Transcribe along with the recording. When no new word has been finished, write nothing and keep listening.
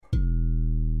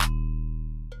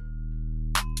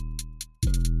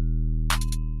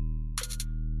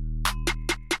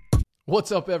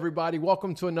What's up, everybody?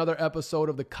 Welcome to another episode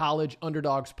of the College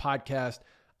Underdogs Podcast.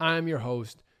 I'm your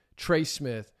host, Trey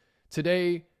Smith.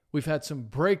 Today, we've had some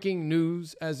breaking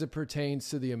news as it pertains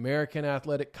to the American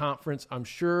Athletic Conference. I'm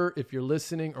sure if you're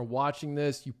listening or watching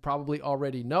this, you probably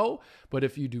already know. But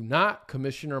if you do not,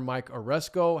 Commissioner Mike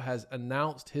Aresco has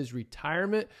announced his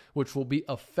retirement, which will be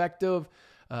effective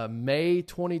May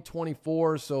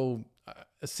 2024. So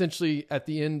essentially at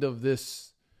the end of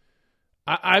this,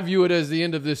 I view it as the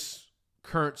end of this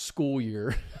current school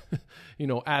year,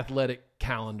 athletic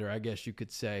calendar, I guess you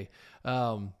could say.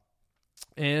 And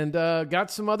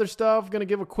got some other stuff. Going to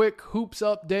give a quick hoops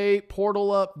update, portal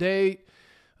update,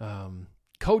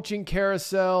 coaching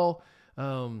carousel.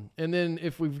 And then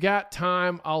if we've got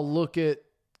time, I'll look at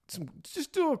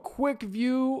just do a quick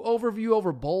overview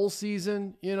over bowl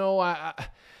season.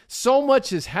 So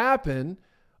much has happened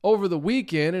over the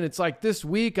weekend, and it's like this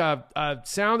week I've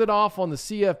sounded off on the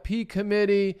CFP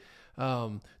committee.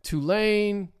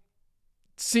 Tulane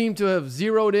seemed to have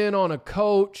zeroed in on a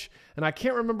coach, and I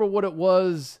can't remember what it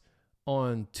was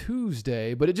on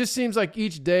Tuesday, but it just seems like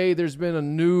each day there's been a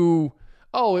new,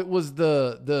 it was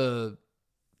the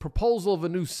proposal of a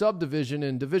new subdivision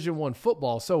in Division I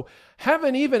football. So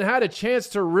haven't even had a chance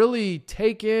to really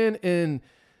take in and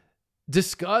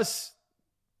discuss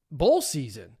bowl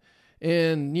season.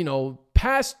 And,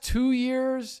 past 2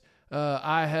 years,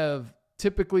 I have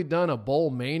typically done a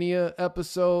Bowl Mania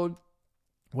episode.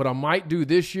 What I might do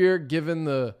this year, given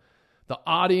the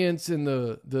audience and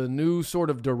the new sort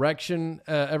of direction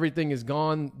everything has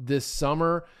gone this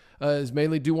summer, is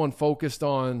mainly do one focused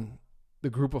on the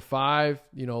group of five,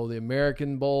 the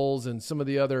American Bowls and some of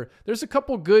the other. There's a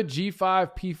couple good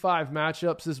G5, P5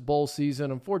 matchups this bowl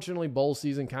season. Unfortunately, bowl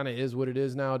season kind of is what it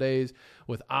is nowadays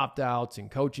with opt-outs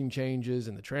and coaching changes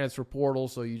and the transfer portal.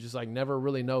 So you just never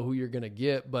really know who you're going to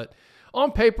get. But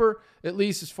on paper, at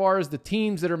least as far as the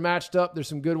teams that are matched up, there's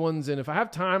some good ones. And if I have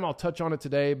time, I'll touch on it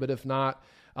today. But if not,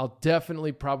 I'll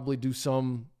definitely probably do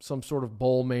some sort of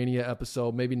Bowl Mania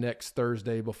episode, maybe next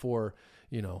Thursday before,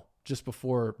 just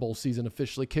before bowl season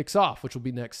officially kicks off, which will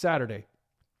be next Saturday.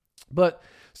 But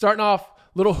starting off,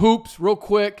 little hoops real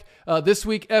quick. This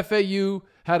week, FAU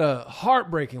had a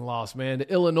heartbreaking loss, man,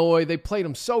 to Illinois. They played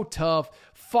them so tough,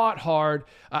 fought hard.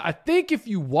 I think if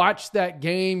you watch that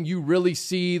game, you really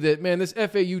see that, man, this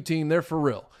FAU team, they're for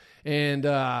real. And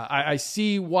I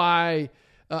see why.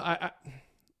 Let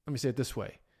me say it this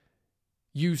way.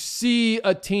 You see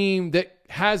a team that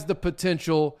has the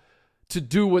potential to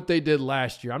do what they did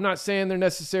last year. I'm not saying they're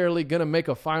necessarily going to make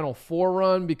a Final Four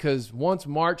run, because once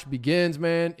March begins,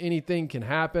 man, anything can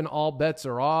happen. All bets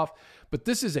are off. But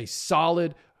this is a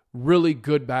solid, really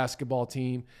good basketball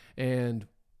team. And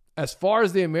as far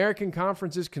as the American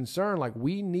Conference is concerned,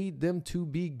 we need them to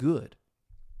be good.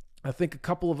 I think a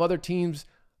couple of other teams,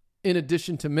 in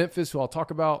addition to Memphis, who I'll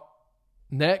talk about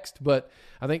next, but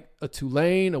I think a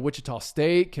Tulane, a Wichita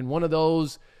State, can one of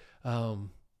those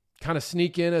kind of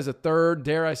sneak in as a third,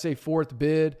 dare I say fourth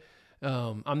bid.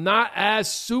 I'm not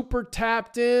as super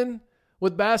tapped in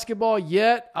with basketball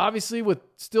yet, obviously, with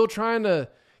still trying to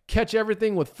catch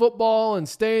everything with football and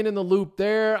staying in the loop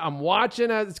there. I'm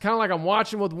watching, it's kind of like I'm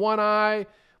watching with one eye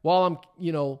while I'm,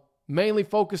 mainly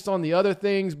focused on the other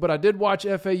things. But I did watch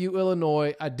FAU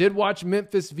Illinois. I did watch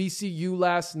Memphis VCU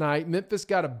last night. Memphis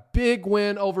got a big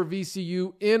win over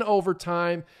VCU in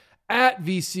overtime at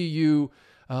VCU.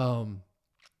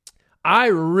 I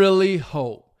really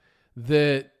hope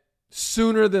that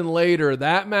sooner than later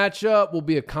that matchup will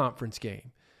be a conference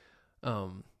game.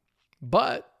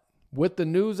 But with the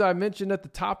news I mentioned at the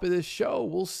top of this show,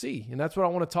 we'll see. And that's what I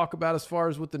want to talk about as far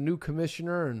as with the new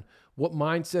commissioner and what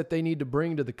mindset they need to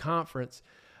bring to the conference.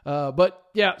 But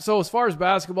yeah, so as far as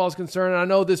basketball is concerned, I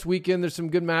know this weekend there's some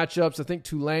good matchups. I think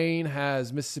Tulane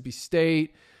has Mississippi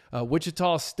State,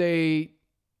 Wichita State.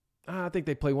 I think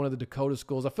they play one of the Dakota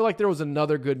schools. I feel like there was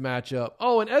another good matchup.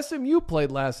 Oh, and SMU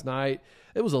played last night.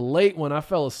 It was a late one I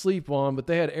fell asleep on, but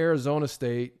they had Arizona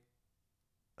State.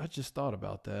 I just thought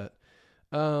about that.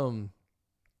 They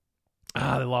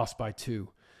lost by 2.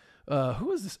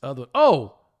 Who is this other?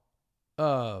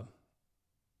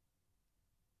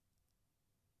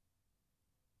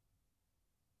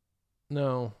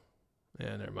 No.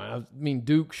 Yeah, never mind. I mean,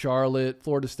 Duke, Charlotte,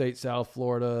 Florida State, South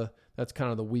Florida. That's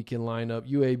kind of the weekend lineup.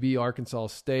 UAB, Arkansas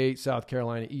State, South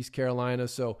Carolina, East Carolina.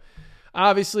 So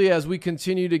obviously, as we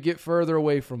continue to get further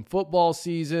away from football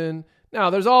season, now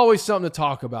there's always something to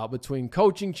talk about between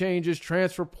coaching changes,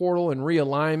 transfer portal, and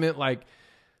realignment.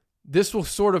 This will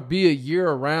sort of be a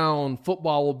year-round.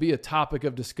 Football will be a topic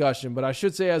of discussion. But I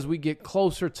should say as we get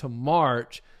closer to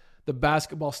March, the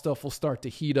basketball stuff will start to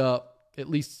heat up, at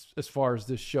least as far as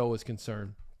this show is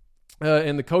concerned.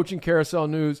 in the coaching carousel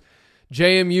news,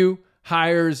 JMU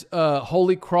hires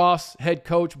Holy Cross head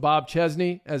coach Bob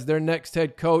Chesney as their next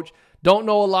head coach. Don't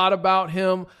know a lot about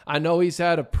him. I know he's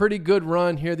had a pretty good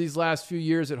run here these last few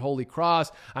years at Holy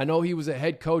Cross. I know he was a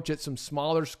head coach at some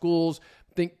smaller schools,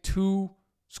 I think 2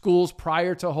 schools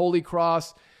prior to Holy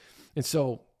Cross. And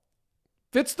so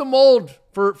fits the mold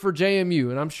for JMU,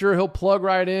 and I'm sure he'll plug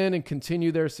right in and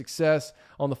continue their success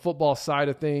on the football side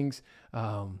of things.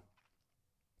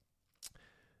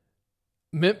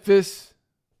 Memphis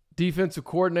defensive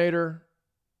coordinator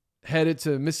headed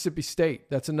to Mississippi State.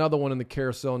 That's another one in the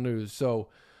carousel news. So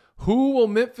who will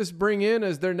Memphis bring in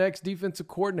as their next defensive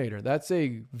coordinator? That's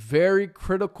a very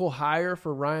critical hire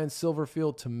for Ryan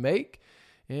Silverfield to make.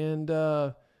 And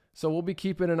so we'll be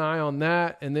keeping an eye on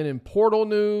that. And then in portal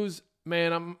news,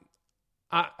 man,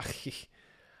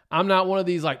 I'm not one of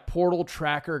these like portal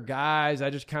tracker guys.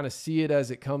 I just kind of see it as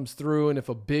it comes through. And if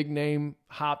a big name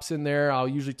hops in there, I'll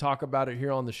usually talk about it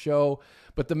here on the show.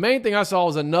 But the main thing I saw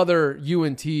was another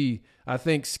UNT, I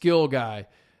think, skill guy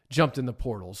jumped in the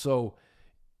portal. So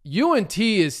UNT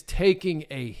is taking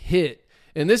a hit.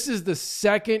 And this is the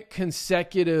second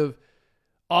consecutive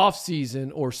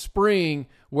offseason or spring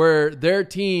where their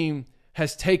team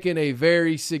has taken a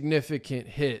very significant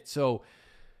hit. So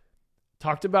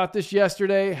talked about this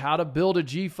yesterday, how to build a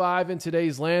G5 in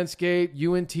today's landscape.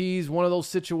 UNT is one of those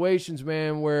situations,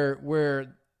 man,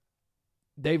 where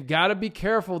they've got to be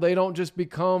careful they don't just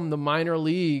become the minor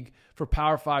league for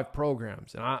Power 5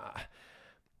 programs. And I'm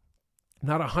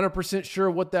not 100% sure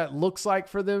what that looks like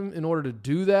for them in order to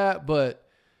do that, but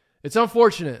it's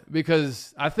unfortunate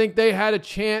because I think they had a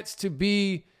chance to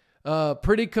be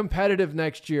pretty competitive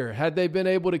next year had they been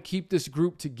able to keep this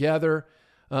group together.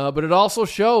 But it also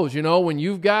shows, when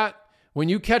you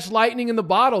catch lightning in the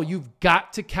bottle, you've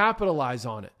got to capitalize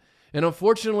on it. And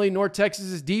unfortunately, North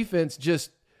Texas's defense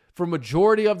just for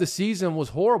majority of the season was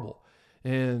horrible.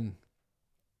 And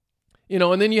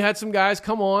then you had some guys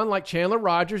come on like Chandler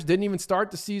Rogers, didn't even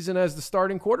start the season as the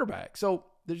starting quarterback. So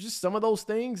there's just some of those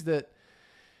things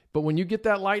but when you get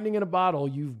that lightning in a bottle,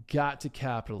 you've got to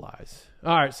capitalize.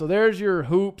 All right, so there's your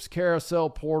hoops carousel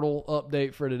portal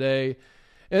update for today.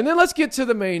 And then let's get to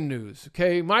the main news,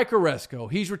 okay? Mike Aresco,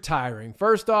 he's retiring.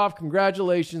 First off,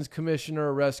 congratulations,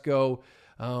 Commissioner Aresco.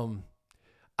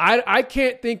 I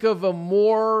can't think of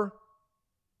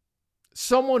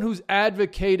someone who's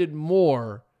advocated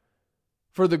more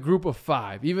for the group of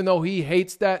 5, even though he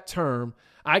hates that term.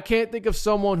 I can't think of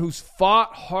someone who's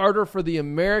fought harder for the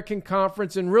American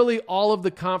Conference and really all of the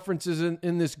conferences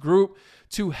in this group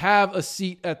to have a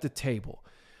seat at the table.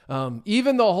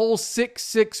 Even the whole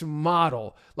 6-6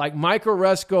 model, like Mike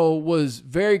Aresco was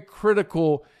very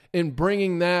critical in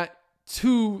bringing that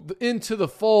into the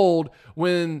fold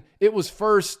when it was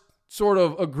first sort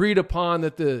of agreed upon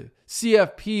that the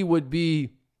CFP would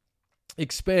be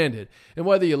expanded. And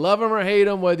whether you love him or hate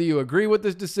him, whether you agree with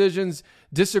his decisions,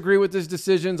 disagree with his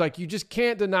decisions, like you just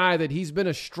can't deny that he's been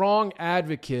a strong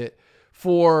advocate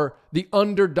for the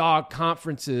underdog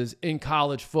conferences in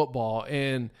college football.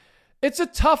 And it's a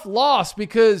tough loss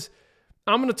because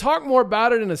I'm going to talk more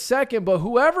about it in a second, but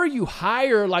whoever you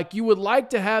hire, like you would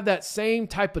like to have that same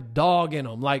type of dog in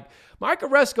them. Like Mike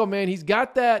Aresco, man, he's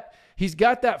got that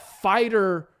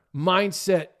fighter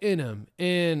mindset in him.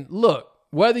 And look,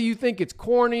 whether you think it's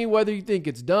corny, whether you think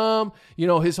it's dumb,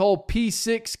 his whole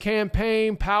P6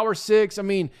 campaign, Power 6, I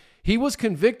mean, he was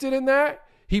convicted in that.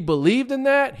 He believed in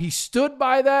that. He stood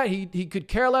by that. He could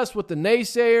care less with the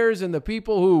naysayers and the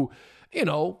people who,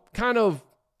 kind of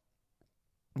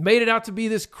made it out to be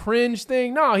this cringe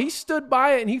thing. No, he stood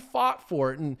by it and he fought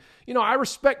for it. And, I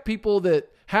respect people that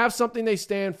have something they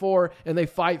stand for and they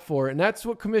fight for it. And that's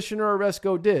what Commissioner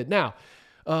Aresco did. Now,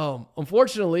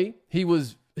 unfortunately, he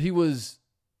was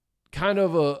kind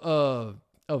of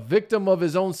a victim of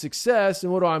his own success.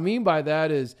 And what do I mean by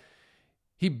that is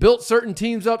he built certain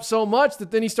teams up so much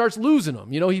that then he starts losing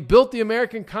them. He built the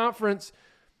American Conference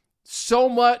so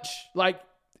much, like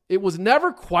it was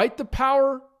never quite the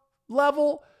power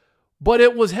level, but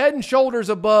it was head and shoulders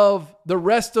above the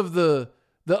rest of the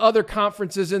other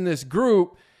conferences in this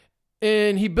group.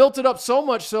 And he built it up so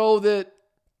much so that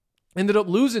ended up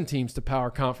losing teams to power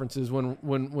conferences when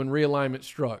realignment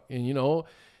struck. And,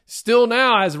 still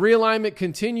now as realignment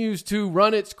continues to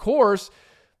run its course,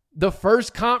 the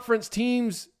first conference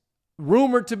teams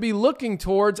rumored to be looking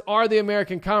towards are the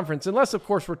American Conference. Unless, of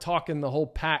course, we're talking the whole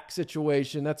PAC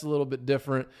situation. That's a little bit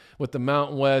different with the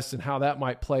Mountain West and how that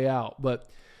might play out. But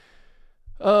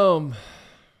I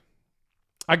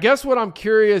guess what I'm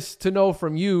curious to know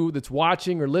from you that's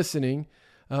watching or listening,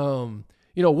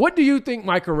 what do you think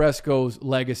Mike Aresco's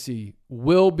legacy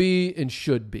will be and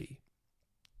should be?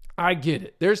 I get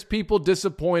it. There's people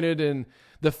disappointed in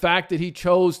the fact that he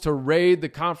chose to raid the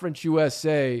Conference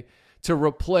USA to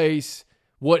replace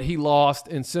what he lost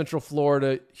in Central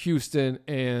Florida, Houston,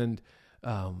 and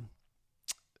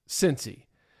Cincy.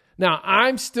 Now,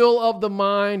 I'm still of the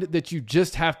mind that you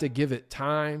just have to give it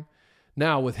time.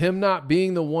 Now, with him not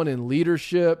being the one in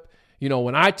leadership,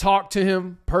 when I talked to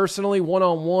him personally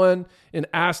one-on-one and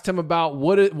asked him about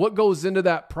what goes into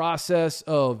that process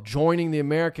of joining the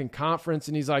American Conference,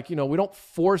 and he's like, we don't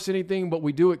force anything, but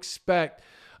we do expect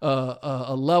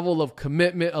a level of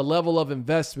commitment, a level of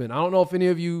investment. I don't know if any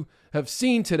of you have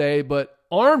seen today, but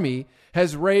Army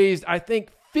has raised, I think,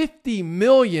 $50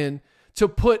 million to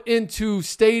put into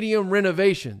stadium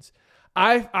renovations.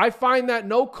 I find that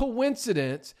no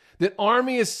coincidence that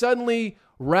Army is suddenly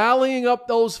rallying up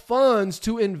those funds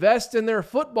to invest in their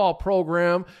football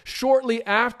program shortly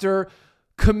after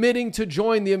committing to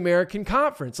join the American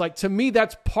Conference. Like, to me,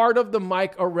 that's part of the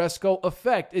Mike Aresco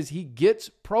effect, is he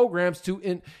gets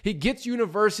he gets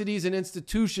universities and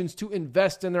institutions to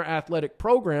invest in their athletic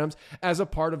programs as a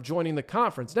part of joining the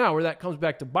conference. Now, where that comes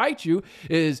back to bite you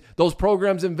is those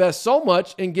programs invest so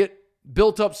much and get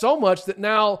built up so much that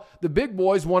now the big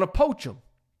boys want to poach them.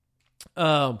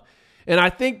 And I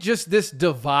think just this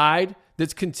divide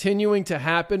that's continuing to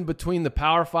happen between the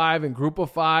Power Five and Group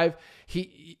of Five,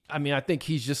 I think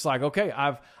he's just like, okay,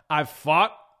 I've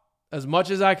fought as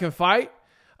much as I can fight.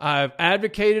 I've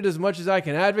advocated as much as I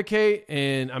can advocate.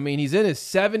 And he's in his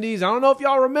 70s. I don't know if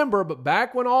y'all remember, but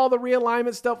back when all the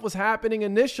realignment stuff was happening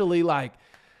initially, like,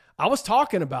 I was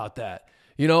talking about that,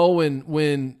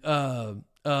 when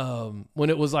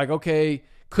it was like, okay,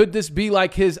 could this be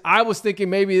like I was thinking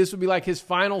maybe this would be like his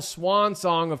final swan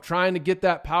song of trying to get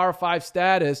that Power 5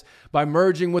 status by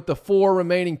merging with the 4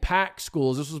 remaining PAC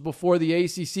schools. This was before the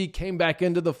ACC came back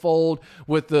into the fold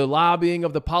with the lobbying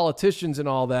of the politicians and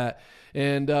all that.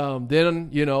 And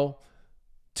then,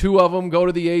 2 of them go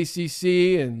to the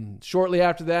ACC, and shortly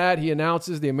after that, he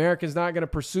announces the American's not going to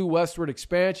pursue westward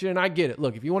expansion. And I get it.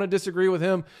 Look, if you want to disagree with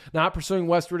him not pursuing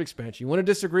westward expansion, you want to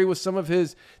disagree with some of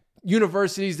his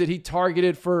universities that he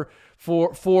targeted for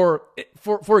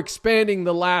expanding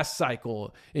the last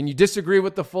cycle, and you disagree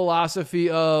with the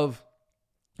philosophy of,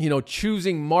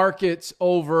 choosing markets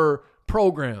over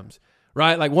programs,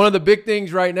 right? Like, one of the big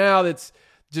things right now that's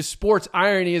just sports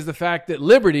irony is the fact that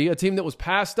Liberty, a team that was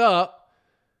passed up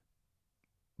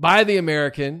by the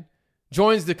American,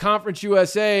 joins the Conference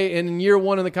USA, and in year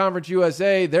 1 in the Conference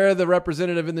USA, they're the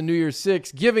representative in the New Year's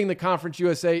Six, giving the Conference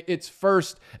USA its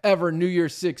first ever New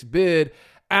Year's Six bid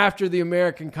after the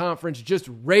American Conference just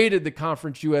raided the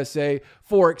Conference USA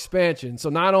for expansion. So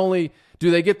not only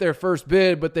do they get their first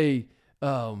bid, but they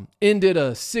ended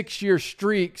a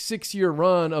 6-year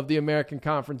run of the American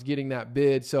Conference getting that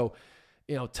bid. So,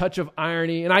 touch of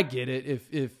irony, and I get it.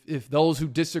 If those who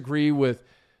disagree with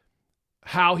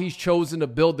how he's chosen to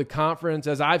build the conference,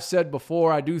 as I've said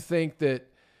before, I do think that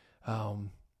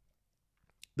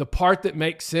the part that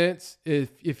makes sense,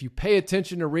 if you pay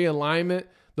attention to realignment,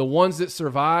 the ones that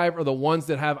survive are the ones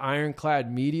that have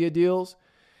ironclad media deals.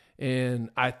 And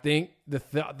I think the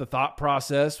thought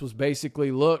process was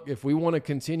basically, look, if we want to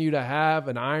continue to have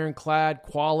an ironclad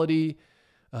quality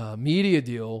media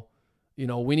deal,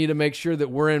 we need to make sure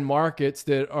that we're in markets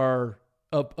that are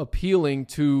appealing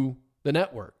to the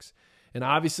networks. And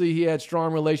obviously he had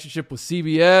strong relationship with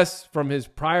CBS from his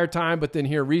prior time, but then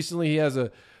here recently he has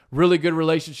a really good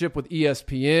relationship with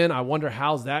ESPN. I wonder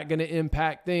how's that going to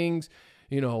impact things,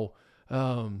 So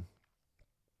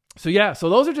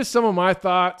those are just some of my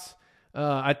thoughts.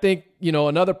 I think,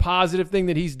 another positive thing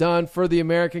that he's done for the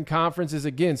American Conference is,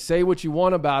 again, say what you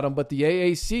want about him, but the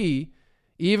AAC,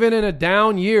 even in a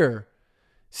down year,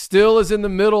 still is in the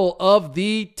middle of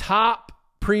the top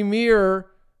premier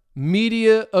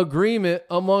media agreement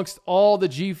amongst all the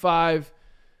G5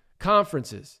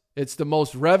 conferences. It's the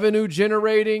most revenue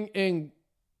generating, and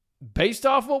based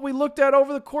off what we looked at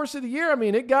over the course of the year,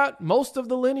 it got most of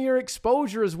the linear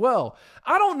exposure as well.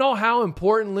 I don't know how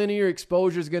important linear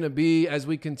exposure is going to be as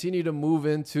we continue to move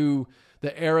into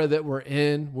the era that we're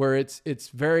in, where it's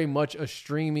very much a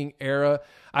streaming era.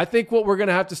 I think what we're going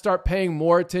to have to start paying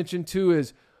more attention to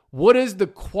is, what is the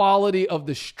quality of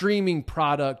the streaming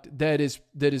product that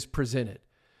is presented?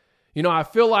 I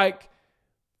feel like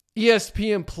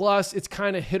ESPN Plus, it's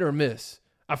kind of hit or miss.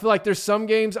 I feel like there's some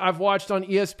games I've watched on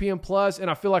ESPN Plus and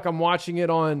I feel like I'm watching it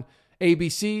on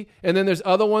ABC. And then there's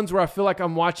other ones where I feel like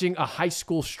I'm watching a high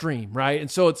school stream, right? And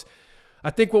so I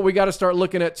think what we got to start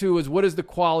looking at too is, what is the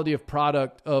quality of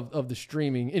product of the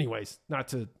streaming? Anyways, not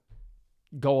to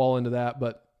go all into that,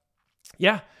 but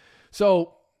yeah.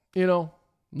 So,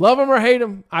 Love him or hate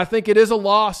him, I think it is a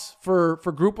loss for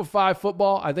Group of Five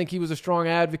football. I think he was a strong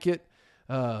advocate.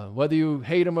 Whether you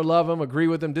hate him or love him, agree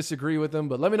with him, disagree with him,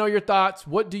 but let me know your thoughts.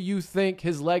 What do you think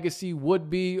his legacy would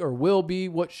be or will be?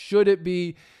 What should it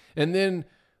be? And then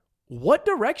what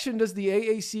direction does the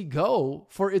AAC go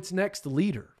for its next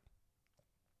leader?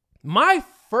 My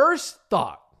first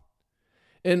thought,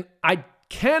 and I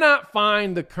cannot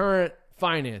find the current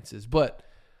finances, but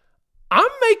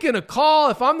I'm making a call.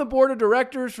 If I'm the board of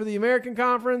directors for the American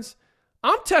Conference,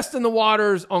 I'm testing the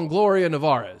waters on Gloria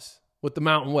Nevarez with the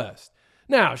Mountain West.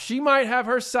 Now, she might have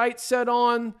her sights set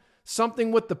on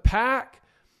something with the pack,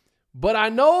 but I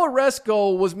know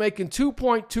Aresco was making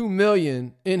 $2.2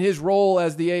 million in his role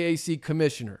as the AAC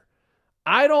commissioner.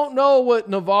 I don't know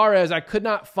what Nevarez, I could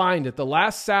not find it. The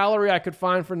last salary I could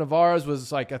find for Nevarez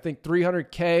was like, I think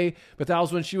 $300K, but that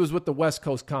was when she was with the West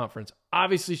Coast Conference.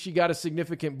 Obviously, she got a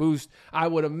significant boost, I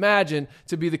would imagine,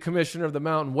 to be the commissioner of the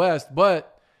Mountain West.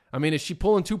 But, I mean, is she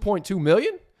pulling $2.2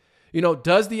 million? You know,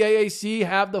 does the AAC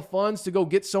have the funds to go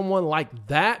get someone like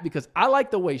that? Because I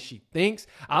like the way she thinks.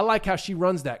 I like how she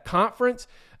runs that conference.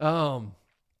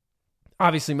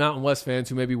 Obviously, Mountain West fans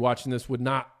who may be watching this would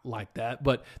not like that,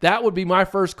 but that would be my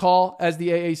first call as the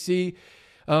AAC.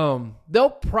 They'll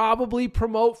probably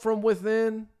promote from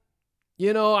within.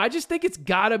 You know, I just think it's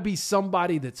got to be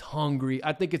somebody that's hungry.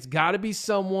 I think it's got to be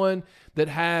someone that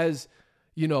has,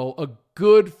 you know, a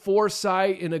good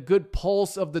foresight and a good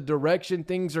pulse of the direction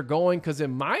things are going. Because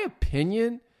in my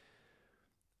opinion,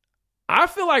 I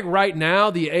feel like right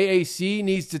now the AAC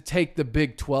needs to take the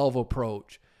Big 12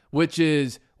 approach, which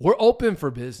is we're open for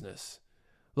business.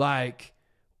 Like,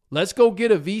 let's go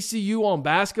get a VCU on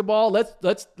basketball.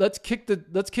 Let's kick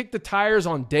the tires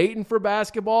on Dayton for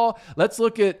basketball. Let's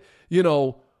look at, you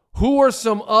know, who are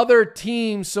some other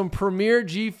teams, some premier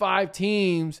G5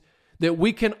 teams that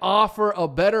we can offer a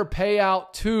better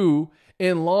payout to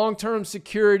and long-term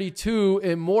security to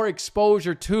and more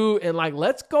exposure to, and like,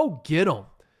 let's go get them.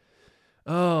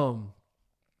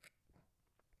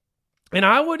 And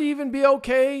I would even be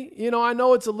okay, you know, I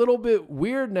know it's a little bit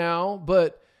weird now,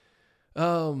 but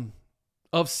of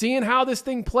seeing how this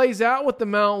thing plays out with the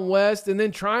Mountain West and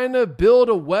then trying to build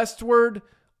a westward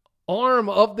arm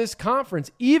of this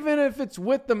conference, even if it's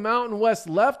with the Mountain West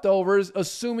leftovers,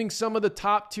 assuming some of the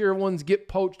top tier ones get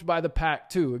poached by the Pac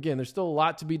too. Again, there's still a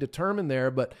lot to be determined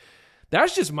there, but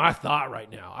that's just my thought right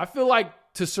now. I feel like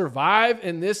to survive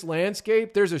in this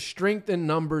landscape, there's a strength in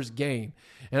numbers game.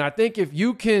 And I think if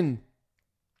you can,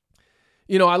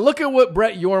 you know, I look at what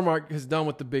Brett Yormark has done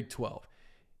with the Big 12.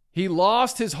 He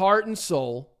lost his heart and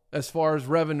soul as far as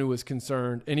revenue is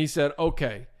concerned. And he said,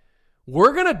 okay,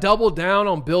 we're going to double down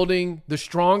on building the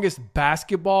strongest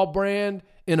basketball brand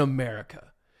in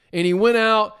America. And he went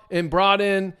out and brought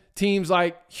in teams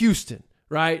like Houston,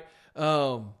 right?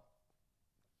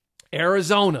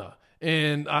 Arizona.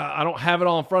 And I don't have it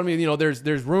all in front of me. You know,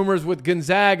 there's rumors with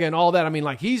Gonzaga and all that. I mean,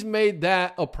 like, he's made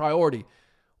that a priority.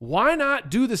 Why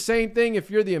not do the same thing if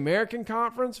you're the American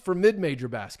Conference for mid-major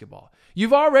basketball?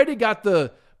 You've already got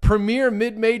the premier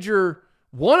mid-major,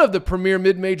 one of the premier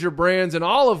mid-major brands in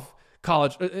all of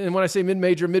college. And when I say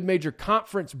mid-major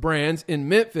conference brands in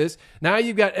Memphis. Now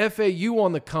you've got FAU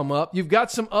on the come up. You've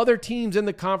got some other teams in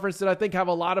the conference that I think have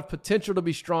a lot of potential to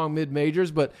be strong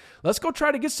mid-majors, but let's go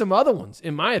try to get some other ones,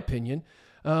 in my opinion.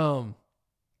 So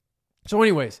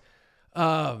anyways,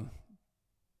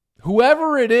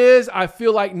 whoever it is, I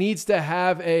feel like needs to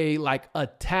have a like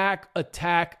attack,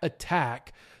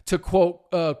 to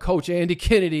quote Coach Andy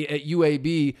Kennedy at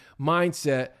UAB,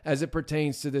 mindset as it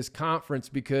pertains to this conference.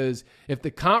 Because if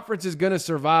the conference is going to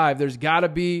survive, there's got to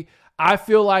be, I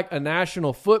feel like, a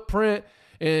national footprint,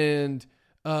 and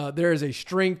there is a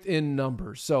strength in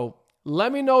numbers. So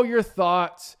let me know your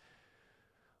thoughts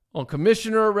on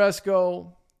Commissioner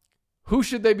Aresco. Who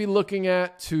should they be looking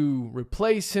at to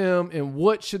replace him, and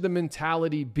what should the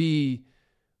mentality be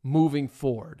moving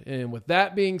forward? And with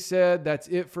that being said, that's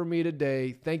it for me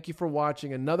today. Thank you for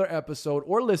watching another episode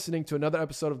or listening to another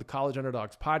episode of the College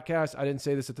Underdogs podcast. I didn't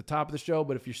say this at the top of the show,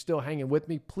 but if you're still hanging with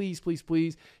me, please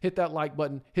hit that like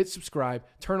button, hit subscribe,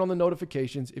 turn on the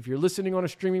notifications. If you're listening on a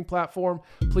streaming platform,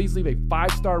 please leave a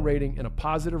 5-star rating and a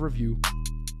positive review.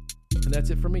 And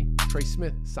that's it for me. Trey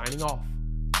Smith signing off.